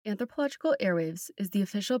Anthropological Airwaves is the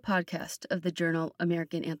official podcast of the journal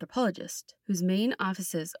American Anthropologist, whose main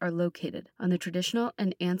offices are located on the traditional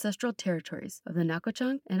and ancestral territories of the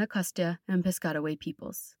Nacotchunk, Anacostia, and Piscataway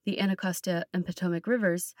peoples. The Anacostia and Potomac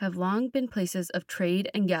rivers have long been places of trade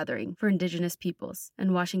and gathering for Indigenous peoples,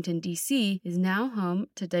 and Washington, D.C. is now home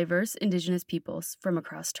to diverse Indigenous peoples from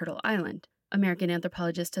across Turtle Island. American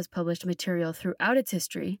Anthropologist has published material throughout its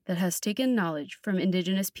history that has taken knowledge from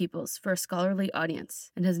Indigenous peoples for a scholarly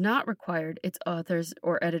audience and has not required its authors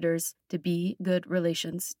or editors to be good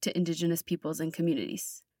relations to Indigenous peoples and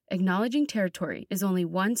communities. Acknowledging territory is only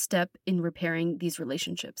one step in repairing these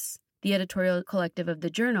relationships. The editorial collective of the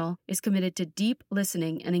journal is committed to deep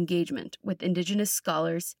listening and engagement with Indigenous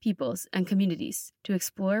scholars, peoples, and communities to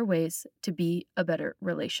explore ways to be a better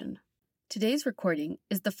relation. Today's recording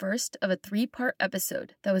is the first of a 3-part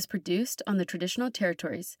episode that was produced on the traditional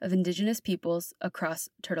territories of Indigenous peoples across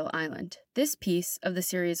Turtle Island. This piece of the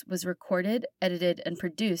series was recorded, edited, and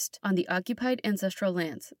produced on the occupied ancestral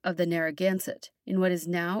lands of the Narragansett in what is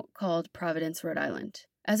now called Providence, Rhode Island.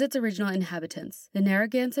 As its original inhabitants, the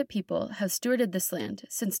Narragansett people have stewarded this land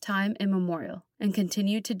since time immemorial and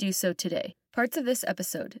continue to do so today. Parts of this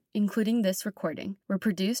episode, including this recording, were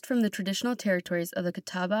produced from the traditional territories of the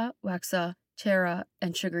Catawba, Waxhaw, Chera,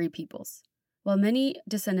 and Sugaree peoples. While many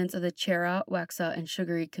descendants of the Chera, Waxhaw, and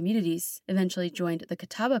Sugaree communities eventually joined the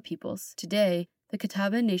Catawba peoples, today the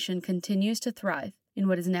Catawba Nation continues to thrive in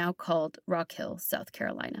what is now called Rock Hill, South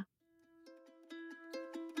Carolina.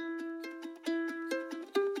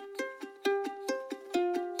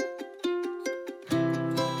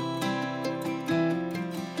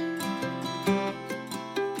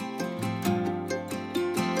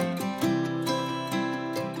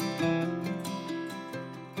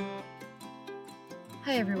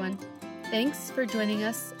 Hi everyone. Thanks for joining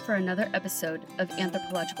us for another episode of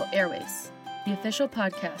Anthropological Airwaves, the official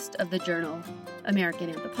podcast of the journal American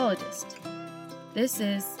Anthropologist. This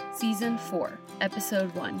is Season 4,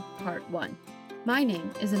 Episode 1, Part 1. My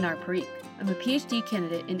name is Anar Parikh. I'm a PhD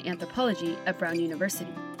candidate in anthropology at Brown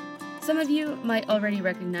University. Some of you might already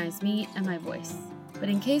recognize me and my voice, but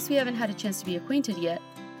in case we haven't had a chance to be acquainted yet,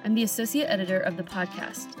 I'm the associate editor of the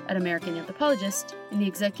podcast at American Anthropologist and the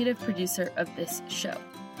executive producer of this show.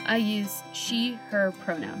 I use she, her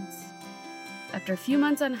pronouns. After a few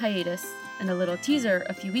months on hiatus and a little teaser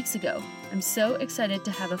a few weeks ago, I'm so excited to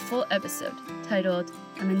have a full episode titled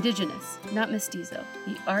I'm Indigenous, Not Mestizo,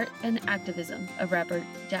 the art and activism of rapper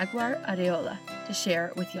Jaguar Areola to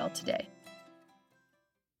share with y'all today.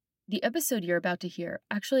 The episode you're about to hear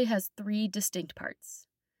actually has 3 distinct parts.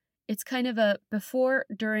 It's kind of a before,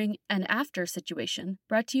 during, and after situation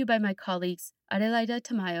brought to you by my colleagues Adelaida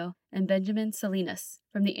Tamayo and Benjamin Salinas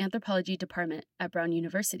from the Anthropology Department at Brown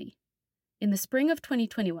University. In the spring of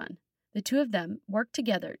 2021, the two of them worked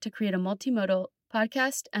together to create a multimodal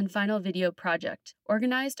podcast and final video project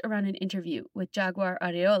organized around an interview with Jaguar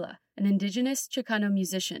Areola, an Indigenous Chicano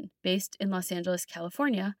musician based in Los Angeles,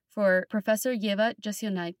 California, for Professor Yeva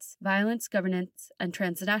Gestionite's Violence, Governance, and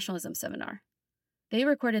Transnationalism seminar. They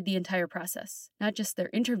recorded the entire process, not just their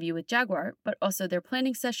interview with Jaguar, but also their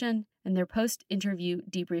planning session and their post-interview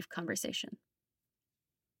debrief conversation.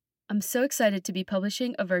 I'm so excited to be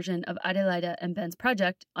publishing a version of Adelaida and Ben's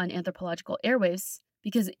project on Anthropological Airwaves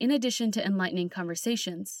because in addition to enlightening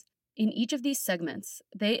conversations, in each of these segments,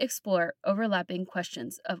 they explore overlapping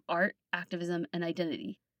questions of art, activism, and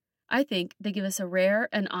identity. I think they give us a rare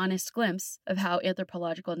and honest glimpse of how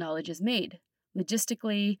anthropological knowledge is made,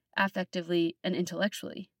 logistically, affectively, and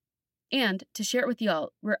intellectually. And to share it with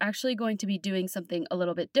y'all, we're actually going to be doing something a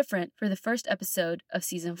little bit different for the first episode of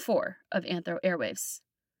Season 4 of Anthro Airwaves.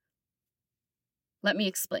 Let me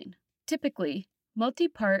explain. Typically,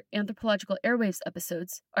 multi-part Anthropological Airwaves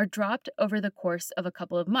episodes are dropped over the course of a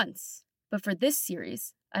couple of months. But for this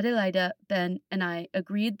series, Adelaida, Ben, and I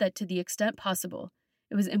agreed that to the extent possible,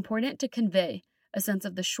 it was important to convey a sense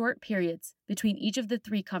of the short periods between each of the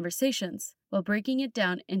 3 conversations while breaking it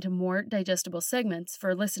down into more digestible segments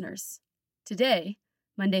for listeners. Today,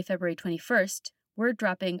 Monday, February 21st, we're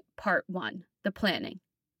dropping Part 1, the planning.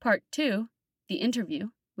 Part 2, the interview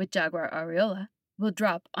with Jaguar Areola, will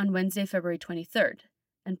drop on Wednesday, February 23rd,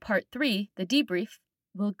 and Part 3, the debrief,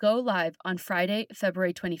 will go live on Friday,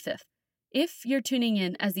 February 25th. If you're tuning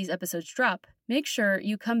in as these episodes drop, make sure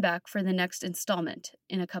you come back for the next installment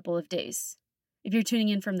in a couple of days. If you're tuning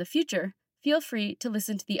in from the future, feel free to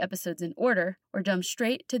listen to the episodes in order or jump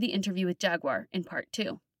straight to the interview with Jaguar in Part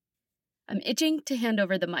 2. I'm itching to hand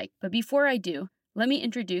over the mic, but before I do, let me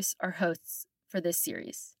introduce our hosts for this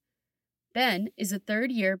series. Ben is a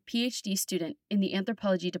third-year PhD student in the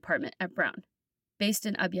Anthropology Department at Brown. Based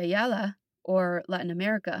in Abya Yala, or Latin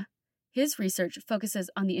America, his research focuses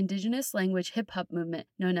on the indigenous language hip-hop movement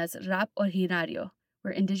known as rap originario,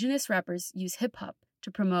 where indigenous rappers use hip-hop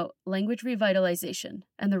to promote language revitalization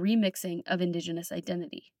and the remixing of indigenous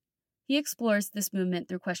identity. He explores this movement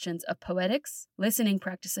through questions of poetics, listening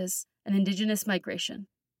practices, and indigenous migration.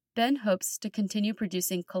 Ben hopes to continue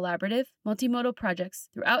producing collaborative, multimodal projects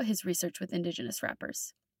throughout his research with indigenous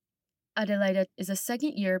rappers. Adelaida is a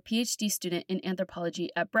second-year PhD student in anthropology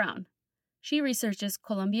at Brown. She researches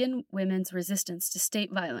Colombian women's resistance to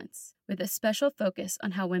state violence, with a special focus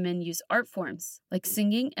on how women use art forms, like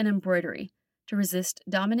singing and embroidery, to resist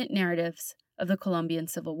dominant narratives of the Colombian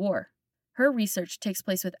Civil War. Her research takes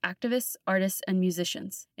place with activists, artists, and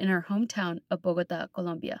musicians in her hometown of Bogota,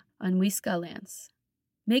 Colombia, on Muisca lands.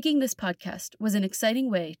 Making this podcast was an exciting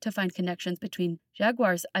way to find connections between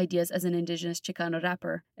Jaguar's ideas as an indigenous Chicano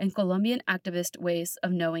rapper and Colombian activist ways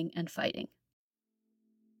of knowing and fighting.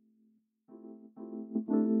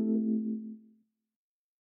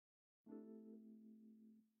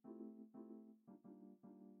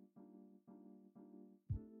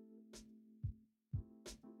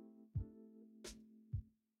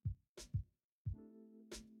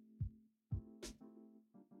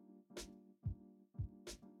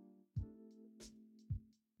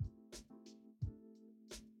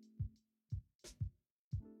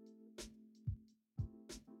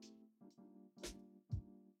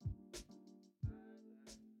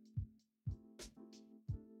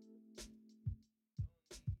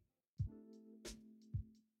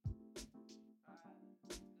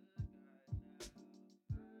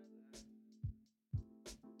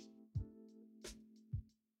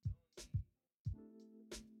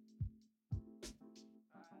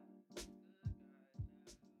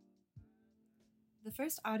 The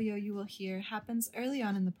first audio you will hear happens early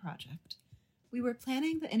on in the project. We were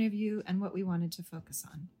planning the interview and what we wanted to focus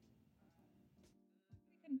on.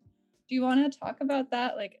 Do you want to talk about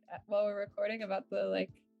that, while we're recording, about the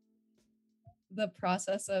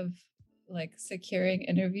process of securing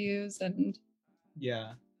interviews and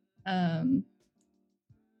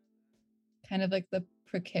kind of the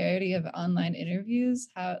precarity of online interviews?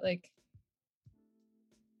 How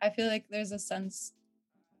I feel like there's a sense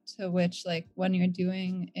to which when you're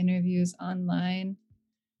doing interviews online,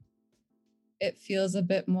 it feels a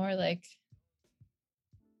bit more like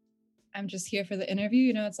I'm just here for the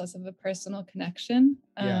interview, it's less of a personal connection.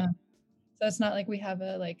 So it's not like we have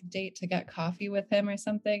a date to get coffee with him or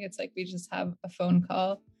something. It's we just have a phone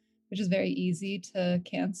call, which is very easy to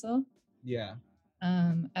cancel. I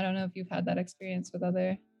don't know if you've had that experience with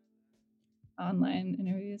other online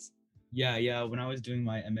interviews. Yeah. When I was doing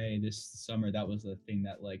my MA this summer, that was the thing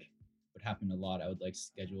that would happen a lot. I would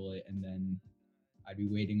schedule it, and then I'd be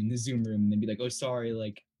waiting in the Zoom room, and they'd be like, "Oh, sorry,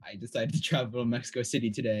 I decided to travel to Mexico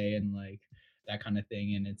City today," and that kind of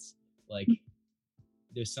thing. And it's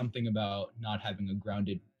there's something about not having a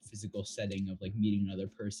grounded physical setting of meeting another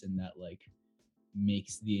person that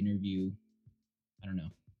makes the interview, I don't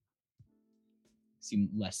know, seem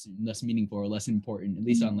less meaningful or less important, at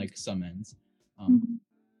least on some ends.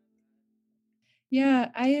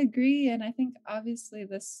 Yeah, I agree. And I think obviously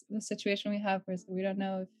the situation we have where we don't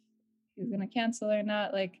know if he's going to cancel or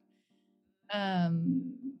not,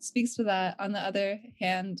 speaks to that. On the other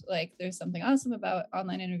hand, there's something awesome about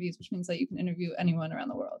online interviews, which means that you can interview anyone around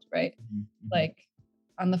the world, right? Mm-hmm.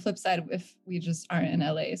 On the flip side, if we just aren't in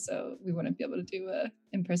LA, so we wouldn't be able to do a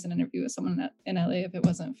in-person interview with someone in LA if it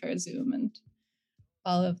wasn't for Zoom and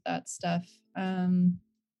all of that stuff.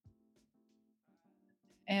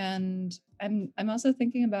 And I'm also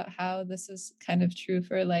thinking about how this is kind of true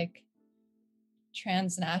for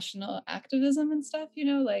transnational activism and stuff,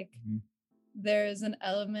 mm-hmm. There's an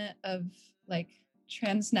element of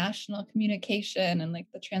transnational communication and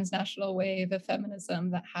the transnational wave of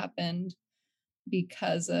feminism that happened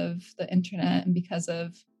because of the internet and because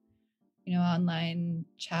of online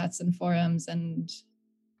chats and forums and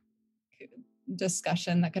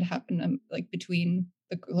discussion that could happen between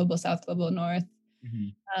the global South, global North.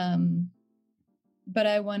 Mm-hmm. But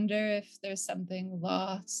I wonder if there's something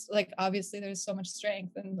lost. Obviously there's so much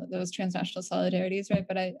strength in those transnational solidarities, right?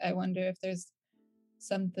 But I wonder if there's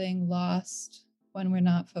something lost when we're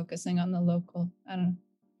not focusing on the local. I don't know.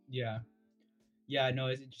 Yeah, no,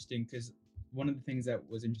 it's interesting because one of the things that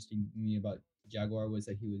was interesting to me about Jaguar was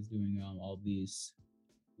that he was doing all these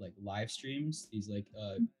live streams, these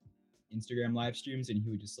Instagram live streams, and he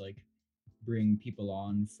would just bring people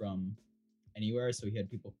on from anywhere. So he had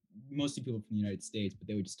mostly people from the United States, but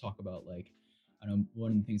they would just talk about I know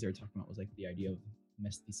one of the things they were talking about was the idea of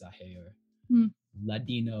mestizaje or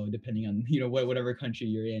Ladino, depending on whatever country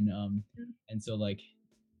you're in. And so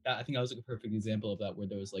I think that was like a perfect example of that, where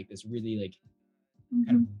there was like this really like Mm-hmm.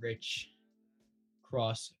 kind of rich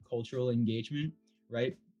cross-cultural engagement,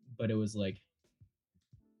 right? But it was like,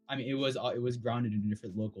 I mean, it was grounded in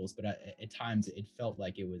different locals, but at times it felt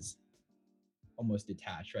like it was almost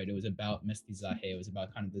detached, right? It was about mestizaje. It was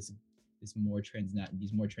about kind of these more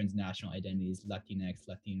transnational identities, Latinx,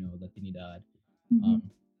 Latino, Latinidad, Mm-hmm.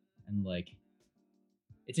 and like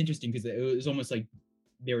it's interesting because it was almost like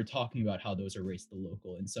they were talking about how those erased the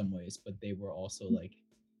local in some ways, but they were also like,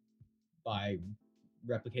 by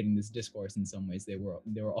replicating this discourse in some ways, they were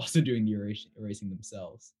also doing the erasing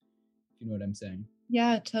themselves. If you know what I'm saying?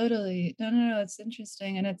 Yeah, totally. No, it's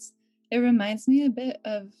interesting, and it reminds me a bit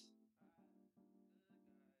of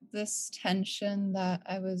this tension that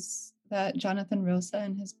Jonathan Rosa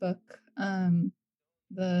in his book,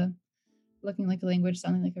 the Looking Like a Language,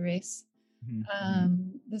 Sounding Like a Race,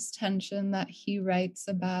 this tension that he writes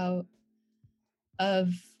about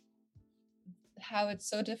of how it's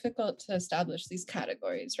so difficult to establish these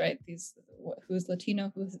categories, right? These who's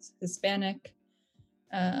Latino, who's Hispanic,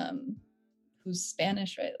 who's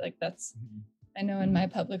Spanish, right? Like that's, I know in my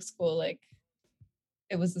public school, like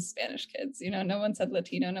it was the Spanish kids, no one said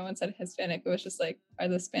Latino, no one said Hispanic. It was just like, are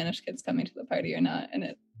the Spanish kids coming to the party or not? And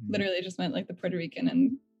it literally just meant like the Puerto Rican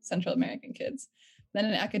and Central American kids. Then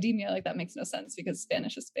in academia, like that makes no sense because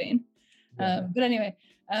Spanish is Spain. Yeah. But anyway,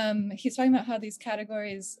 he's talking about how these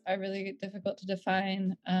categories are really difficult to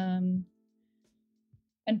define. And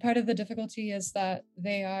part of the difficulty is that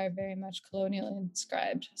they are very much colonially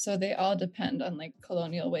inscribed. So they all depend on like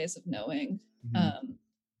colonial ways of knowing.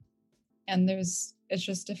 And it's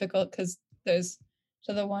just difficult because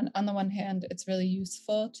on the one hand, it's really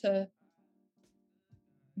useful to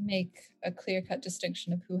make a clear-cut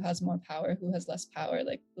distinction of who has more power, who has less power.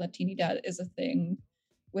 Like Latinidad is a thing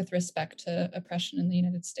with respect to oppression in the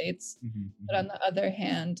United States. But on the other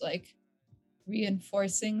hand, like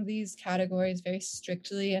reinforcing these categories very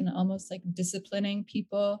strictly and almost like disciplining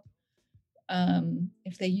people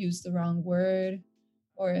if they use the wrong word,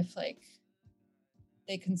 or if like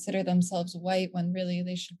they consider themselves white when really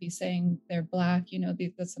they should be saying they're Black.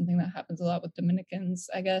 That's something that happens a lot with Dominicans,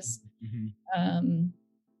 I guess.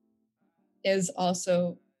 Is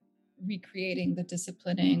also recreating the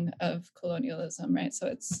disciplining of colonialism, right? So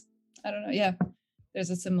it's, I don't know, yeah, there's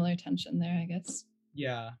a similar tension there, I guess.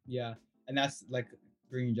 Yeah, and that's like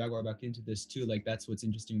bringing Jaguar back into this too. Like that's what's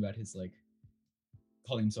interesting about his like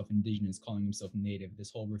calling himself indigenous, calling himself native. This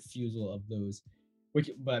whole refusal of those.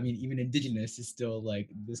 But I mean, even indigenous is still like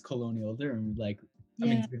this colonial term. Like, I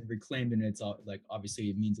mean, it's been reclaimed, and it's all like obviously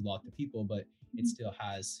it means a lot to people, but it still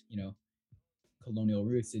has colonial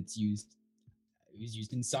roots. It was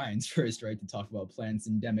used in science first, right, to talk about plants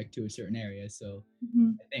endemic to a certain area. So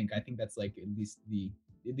I think that's like at least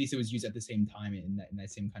it was used at the same time in that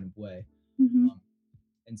same kind of way.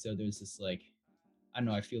 And so there's this like, I don't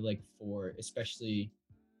know. I feel like for especially,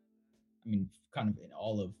 I mean, kind of in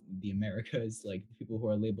all of the Americas, like people who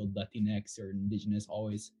are labeled Latinx or indigenous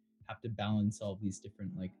always have to balance all these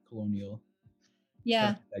different like colonial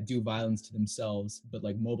that do violence to themselves, but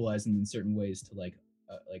like mobilize them in certain ways to like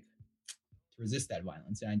to resist that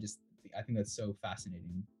violence. And I think that's so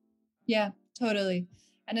fascinating. Yeah, totally.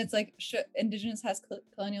 And it's like indigenous has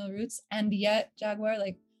colonial roots, and yet Jaguar,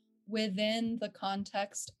 like within the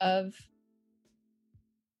context of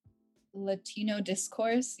Latino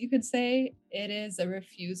discourse, you could say, it is a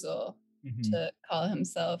refusal to call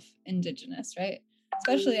himself indigenous, right?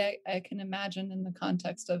 Especially I can imagine in the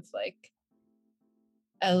context of like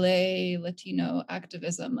LA Latino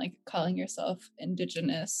activism, like calling yourself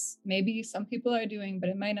indigenous. Maybe some people are doing, but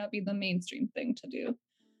it might not be the mainstream thing to do.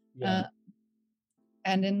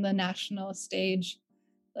 And in the national stage,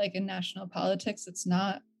 like in national politics, it's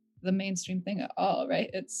not the mainstream thing at all,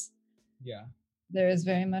 right? There is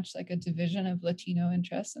very much like a division of Latino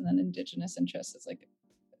interests, and then indigenous interests is like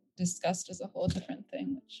discussed as a whole different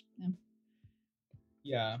thing, which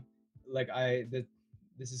like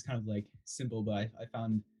this is kind of like simple, but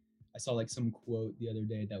I saw like some quote the other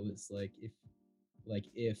day that was like,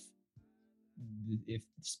 if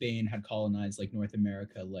Spain had colonized like North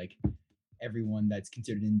America, like everyone that's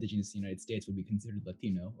considered indigenous in the United States would be considered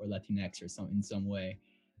Latino or Latinx or in some way,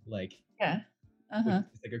 like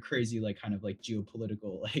it's like a crazy like kind of like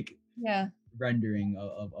geopolitical like rendering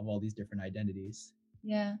of all these different identities.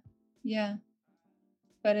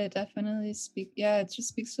 But it definitely it just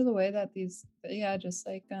speaks to the way that these just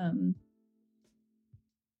like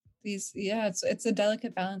these it's a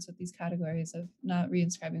delicate balance with these categories of not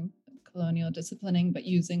reinscribing colonial disciplining, but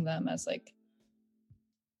using them as like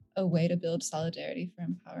a way to build solidarity for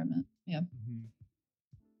empowerment.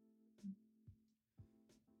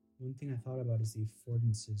 one thing I thought about is the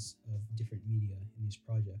affordances of different media in these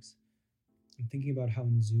projects. I'm thinking about how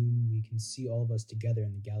in Zoom we can see all of us together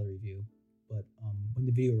in the gallery view, but when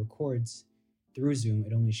the video records through Zoom,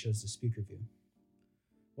 it only shows the speaker view.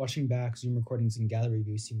 Watching back Zoom recordings in gallery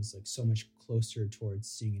view seems like so much closer towards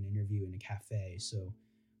seeing an interview in a cafe, so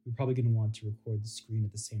we're probably going to want to record the screen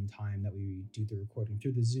at the same time that we do the recording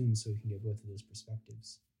through the Zoom so we can get both of those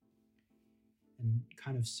perspectives. And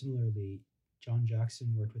kind of similarly, John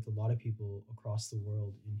Jackson worked with a lot of people across the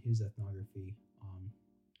world in his ethnography.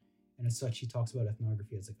 And as such, he talks about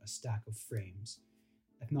ethnography as like a stack of frames.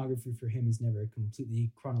 Ethnography for him is never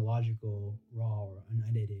completely chronological, raw, or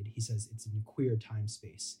unedited. He says it's in a queer time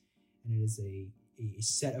space, and it is a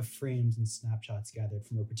set of frames and snapshots gathered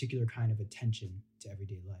from a particular kind of attention to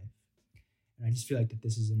everyday life. And I just feel like that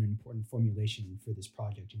this is an important formulation for this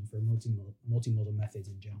project and for multimodal methods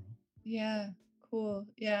in general. Yeah, cool.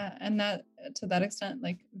 Yeah, and that to that extent,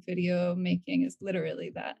 like video making is literally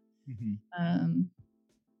that. Mm-hmm.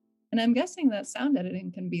 And I'm guessing that sound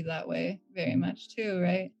editing can be that way very much too,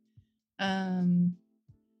 right?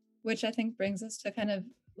 Which I think brings us to kind of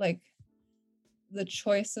like the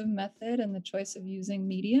choice of method and the choice of using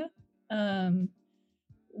media.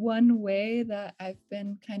 One way that I've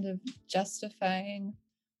been kind of justifying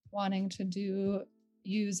wanting to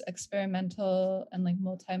use experimental and like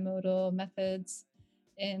multimodal methods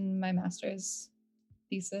in my master's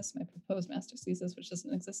thesis, my proposed master's thesis, which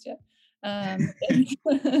doesn't exist yet,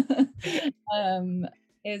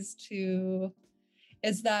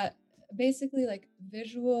 is that basically like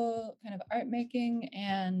visual kind of art making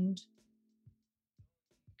and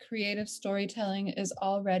creative storytelling is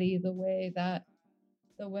already the way that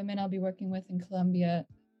the women I'll be working with in Colombia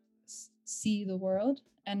see the world,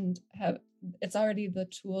 and it's already the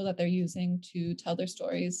tool that they're using to tell their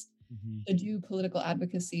stories, to do political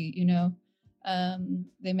advocacy, you know.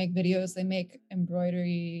 They make videos, they make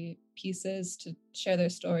embroidery pieces to share their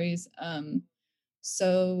stories.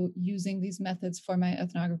 So using these methods for my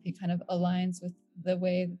ethnography kind of aligns with the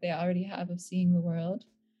way that they already have of seeing the world.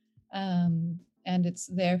 And it's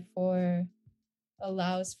therefore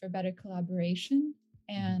allows for better collaboration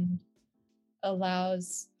and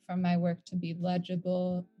allows for my work to be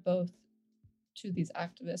legible both to these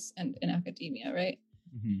activists and in academia, right?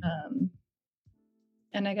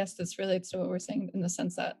 And I guess this relates to what we're saying in the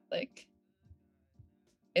sense that like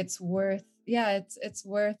it's worth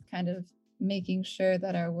kind of making sure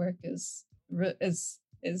that our work is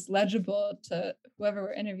legible to whoever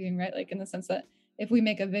we're interviewing, right? Like in the sense that if we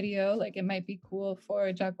make a video, like it might be cool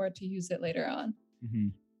for Jaguar to use it later on,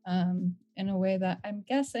 in a way that I'm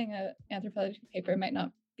guessing an anthropology paper might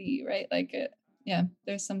not be, right? Like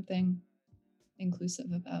there's something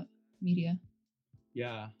inclusive about media.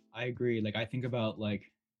 Yeah, I agree. Like I think about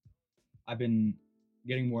like I've been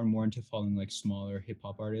getting more and more into following like smaller hip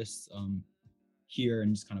hop artists here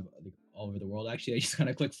and just kind of like all over the world. Actually, I just kind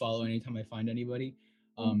of click follow anytime I find anybody.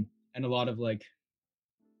 And a lot of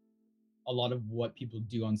what people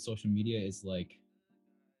do on social media is like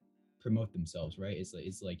promote themselves, right? It's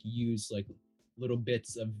like use like little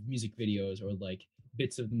bits of music videos or like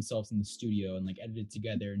bits of themselves in the studio and like edit it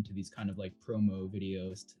together into these kind of like promo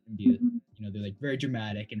videos and be you know, they're like very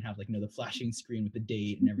dramatic and have like, you know, the flashing screen with the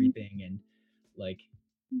date and everything. And like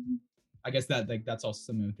I guess that like that's also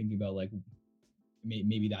something I'm thinking about, like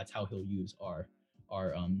maybe that's how he'll use our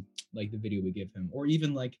like the video we give him, or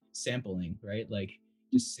even like sampling, right? Like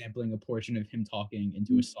just sampling a portion of him talking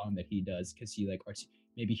into a song that he does because he like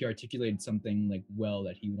maybe he articulated something like well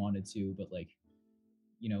that he wanted to, but like,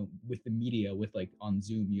 you know, with the media, with like on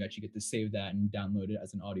Zoom, you actually get to save that and download it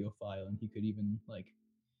as an audio file, and he could even like,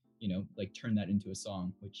 you know, like turn that into a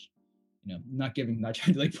song, which, you know, not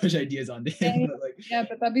trying to like push ideas onto him, but like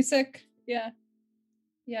but that'd be sick.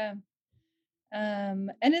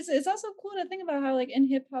 And it's also cool to think about how like in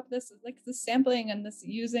hip hop this like the sampling and this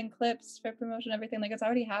using clips for promotion, everything, like it's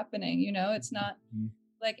already happening, you know. It's not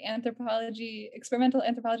like experimental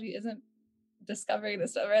anthropology isn't discovering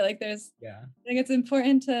this stuff, right? Like there's I think it's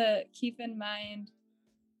important to keep in mind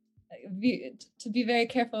to be very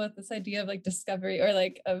careful with this idea of like discovery or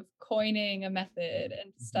like of coining a method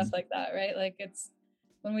and stuff like that, right? Like it's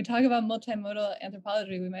when we talk about multimodal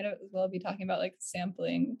anthropology, we might as well be talking about like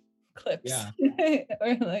sampling clips,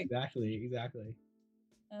 or like exactly.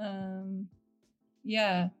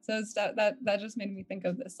 So it's that just made me think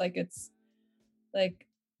of this, like it's like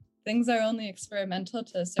things are only experimental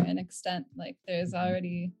to a certain extent. Like there's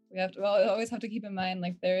already we always have to keep in mind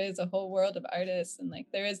like there is a whole world of artists and like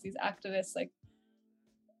there is these activists like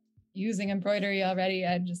using embroidery already.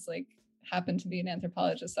 I just like happen to be an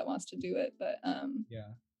anthropologist that wants to do it, but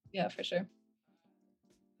yeah, for sure.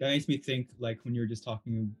 that makes me think, like, when you were just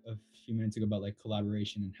talking a few minutes ago about like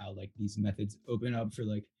collaboration and how like these methods open up for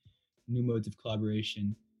like new modes of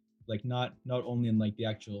collaboration, like not only in like the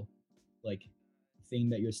actual like thing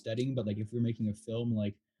that you're studying, but like if we're making a film,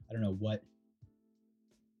 like I don't know what,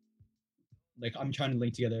 like I'm trying to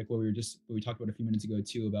link together like what we talked about a few minutes ago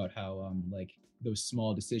too, about how like those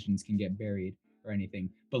small decisions can get buried or anything.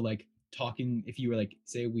 But like talking, if you were like,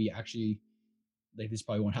 say we actually, like this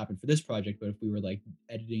probably won't happen for this project, but if we were like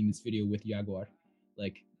editing this video with Jaguar,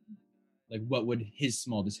 like what would his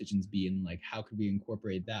small decisions be, and like how could we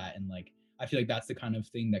incorporate that? And like I feel like that's the kind of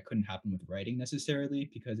thing that couldn't happen with writing necessarily,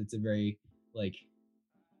 because it's a very like,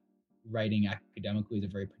 writing academically is a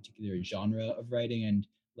very particular genre of writing. And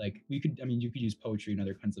like we could, I mean, you could use poetry and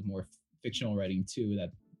other kinds of more fictional writing too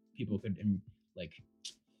that people could like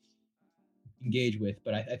engage with.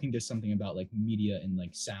 But I think there's something about like media and like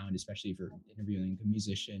sound, especially for interviewing a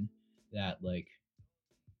musician, that like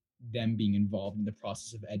them being involved in the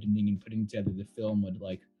process of editing and putting together the film would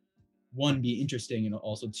like, one, be interesting, and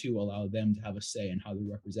also two, allow them to have a say in how they're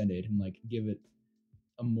represented, and like give it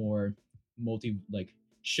a more like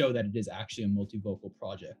show that it is actually a multivocal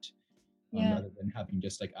project, rather than having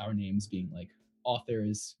just like our names being like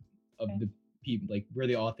authors of the people, like we're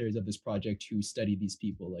the authors of this project who study these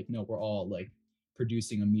people. Like no, we're all like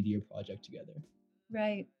producing a media project together.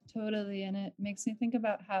 Right, totally. And it makes me think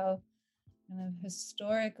about how kind of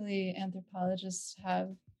historically anthropologists have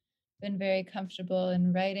been very comfortable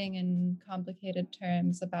in writing in complicated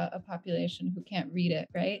terms about a population who can't read it,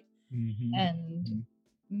 right? Mm-hmm. And mm-hmm.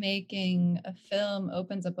 Making a film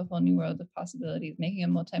opens up a whole new world of possibilities. Making a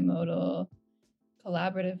multimodal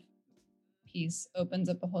collaborative piece opens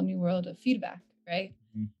up a whole new world of feedback, right?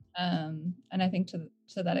 Mm-hmm. And I think to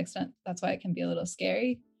that extent, that's why it can be a little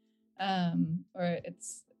scary, or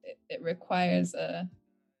it requires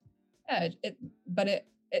it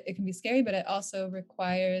can be scary, but it also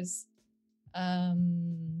requires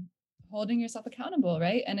holding yourself accountable,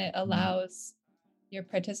 right? And it allows your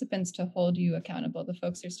participants to hold you accountable, the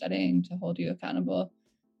folks you're studying to hold you accountable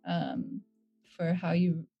for how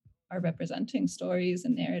you are representing stories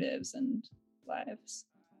and narratives and lives.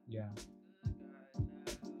 Yeah.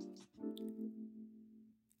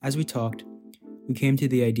 As we talked, we came to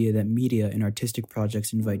the idea that media and artistic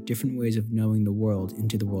projects invite different ways of knowing the world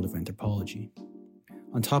into the world of anthropology.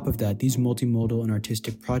 On top of that, these multimodal and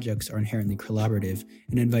artistic projects are inherently collaborative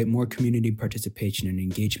and invite more community participation and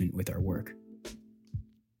engagement with our work.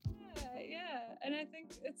 Yeah, and I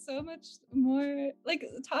think it's so much more, like,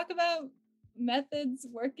 talk about methods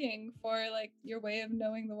working for, like, your way of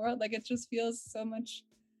knowing the world. Like, it just feels so much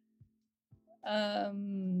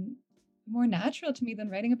more natural to me than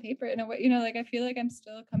writing a paper in a way, like, I feel like I'm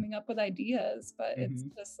still coming up with ideas, but it's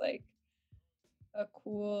just like a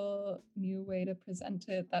cool new way to present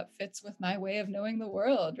it that fits with my way of knowing the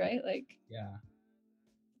world, right? Like, yeah.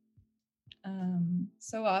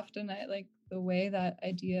 So often I like the way that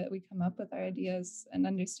we come up with our ideas and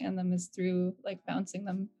understand them is through like bouncing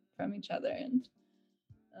them from each other. And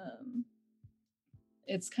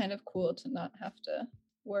it's kind of cool to not have to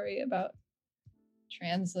worry about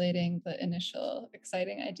translating the initial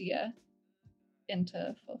exciting idea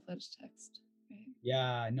into full-fledged text. Right?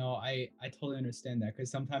 Yeah, no, I totally understand that, because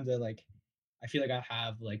sometimes I feel like I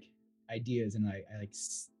have like ideas and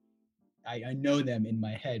I know them in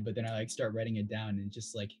my head, but then I like start writing it down, and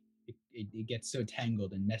just like it gets so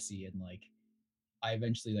tangled and messy, and like I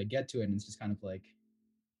eventually like get to it, and it's just kind of like,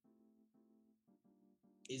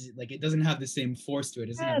 is it like, it doesn't have the same force to it.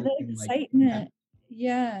 It doesn't have the same excitement.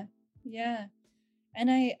 Yeah. And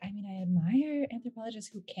I mean, I admire anthropologists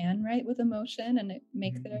who can write with emotion and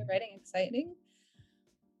make their writing exciting,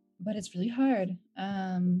 but it's really hard.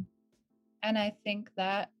 And I think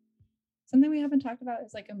that something we haven't talked about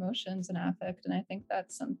is like emotions and affect. And I think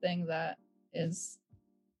that's something that is,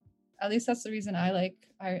 at least that's the reason I like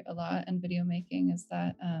art a lot and video making, is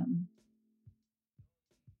that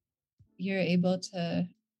you're able to,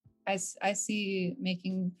 I see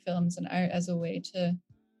making films and art as a way to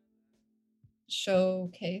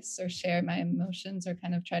showcase or share my emotions, or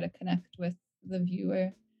kind of try to connect with the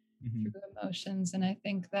viewer through emotions. And I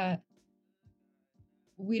think that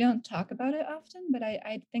we don't talk about it often, but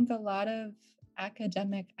I think a lot of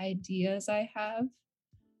academic ideas I have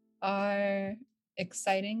are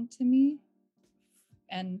exciting to me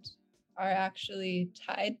and are actually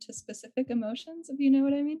tied to specific emotions, if you know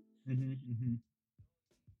what I mean.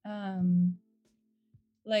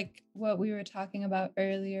 Like what we were talking about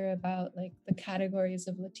earlier about like the categories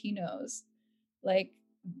of Latinos, like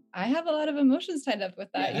I have a lot of emotions tied up with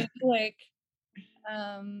that. Yeah. Like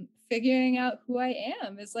figuring out who I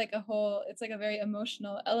am is like it's like a very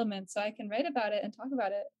emotional element. So I can write about it and talk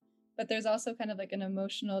about it. But there's also kind of like an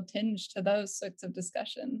emotional tinge to those sorts of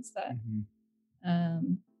discussions that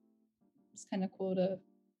it's kind of cool to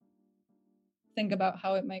think about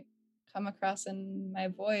how it might come across in my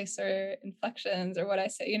voice or inflections or what I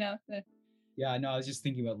say, Yeah, no, I was just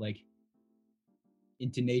thinking about like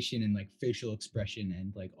intonation and like facial expression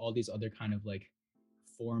and like all these other kind of like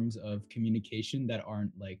forms of communication that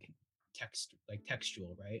aren't like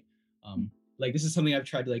textual, right? Like this is something I've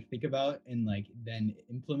tried to like think about and like then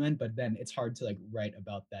implement, but then it's hard to like write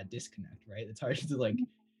about that disconnect, right? It's hard to like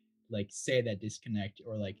say that disconnect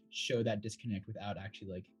or like show that disconnect without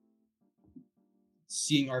actually like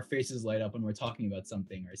seeing our faces light up when we're talking about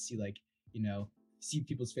something, or see like, see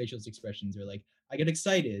people's facial expressions, or like I get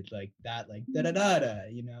excited like that, like da da da da,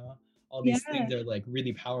 all these things are like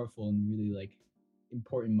really powerful and really like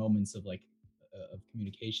important moments of like of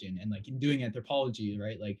communication. And like in doing anthropology,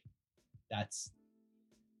 right, like that's,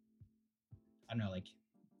 I don't know, like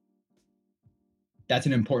that's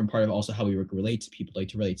an important part of also how we relate to people, like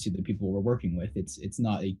to relate to the people we're working with. It's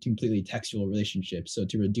not a completely textual relationship, so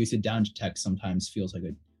to reduce it down to text sometimes feels like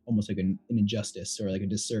almost like an injustice or like a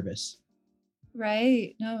disservice.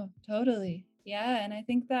 Right. No, totally. Yeah. And I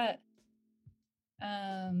think that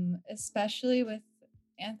especially with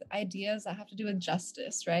ideas that have to do with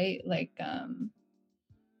justice, right? Like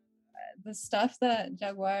the stuff that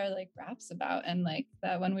Jaguar like raps about, and like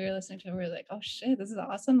that when we were listening to it, we were like, oh shit, this is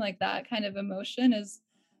awesome. Like that kind of emotion is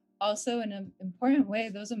also in an important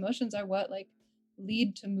way. Those emotions are what like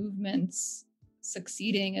lead to movements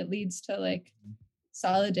succeeding. It leads to like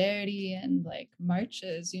solidarity and like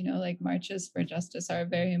marches, like marches for justice are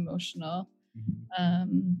very emotional.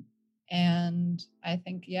 And I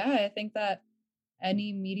think that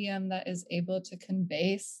any medium that is able to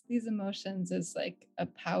convey these emotions is like a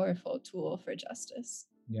powerful tool for justice.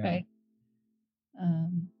 Yeah. Right.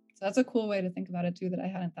 So that's a cool way to think about it too, that I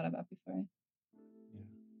hadn't thought about before.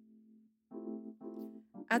 Yeah.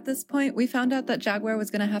 At this point, we found out that Jaguar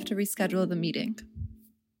was going to have to reschedule the meeting.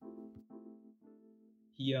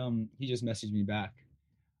 He just messaged me back.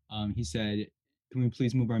 He said, "Can we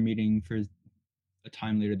please move our meeting for a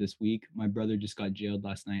time later this week? My brother just got jailed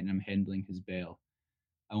last night and I'm handling his bail.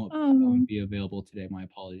 I won't be available today. My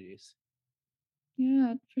apologies."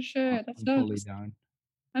 Yeah, for sure. I'm That's totally down.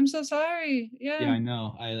 I'm so sorry. Yeah. Yeah, I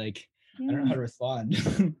know. I don't know how to respond.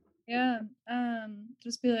 Yeah.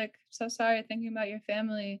 Just be like, so sorry, thinking about your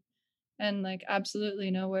family, and like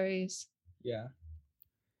absolutely no worries. Yeah.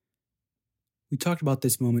 We talked about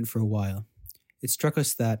this moment for a while. It struck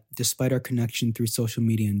us that, despite our connection through social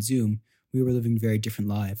media and Zoom, we were living very different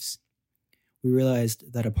lives. We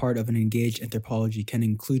realized that a part of an engaged anthropology can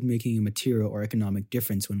include making a material or economic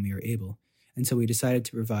difference when we are able, and so we decided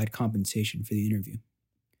to provide compensation for the interview.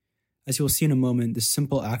 As you will see in a moment, the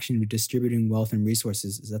simple action of distributing wealth and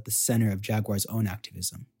resources is at the center of Jaguar's own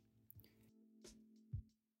activism.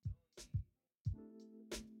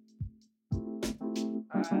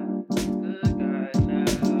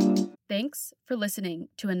 Thanks for listening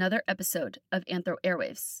to another episode of Anthro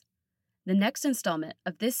Airwaves. The next installment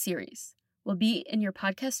of this series will be in your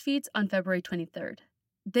podcast feeds on February 23rd.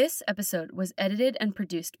 This episode was edited and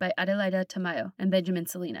produced by Adelaida Tamayo and Benjamin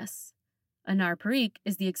Salinas. Anar Parikh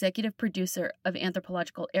is the executive producer of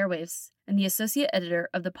Anthropological Airwaves and the associate editor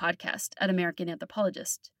of the podcast at American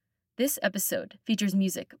Anthropologist. This episode features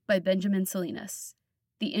music by Benjamin Salinas.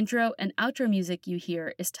 The intro and outro music you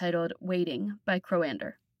hear is titled Waiting by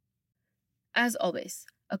Croander. As always,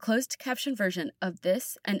 a closed caption version of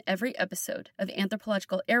this and every episode of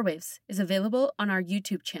Anthropological Airwaves is available on our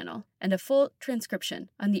YouTube channel, and a full transcription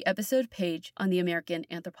on the episode page on the American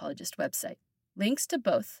Anthropologist website. Links to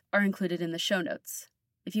both are included in the show notes.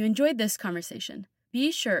 If you enjoyed this conversation,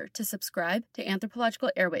 be sure to subscribe to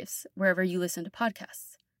Anthropological Airwaves wherever you listen to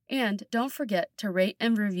podcasts. And don't forget to rate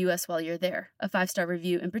and review us while you're there. A 5-star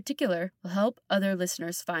review in particular will help other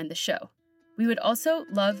listeners find the show. We would also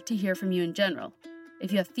love to hear from you in general.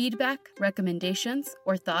 If you have feedback, recommendations,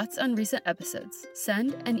 or thoughts on recent episodes,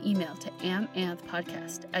 send an email to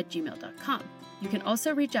amanthpodcast@gmail.com. You can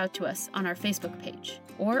also reach out to us on our Facebook page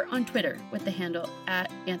or on Twitter with the handle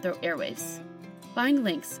 @AnthroAirwaves. Find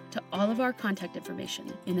links to all of our contact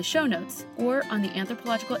information in the show notes or on the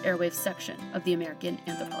Anthropological Airwaves section of the American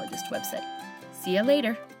Anthropologist website. See you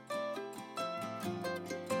later!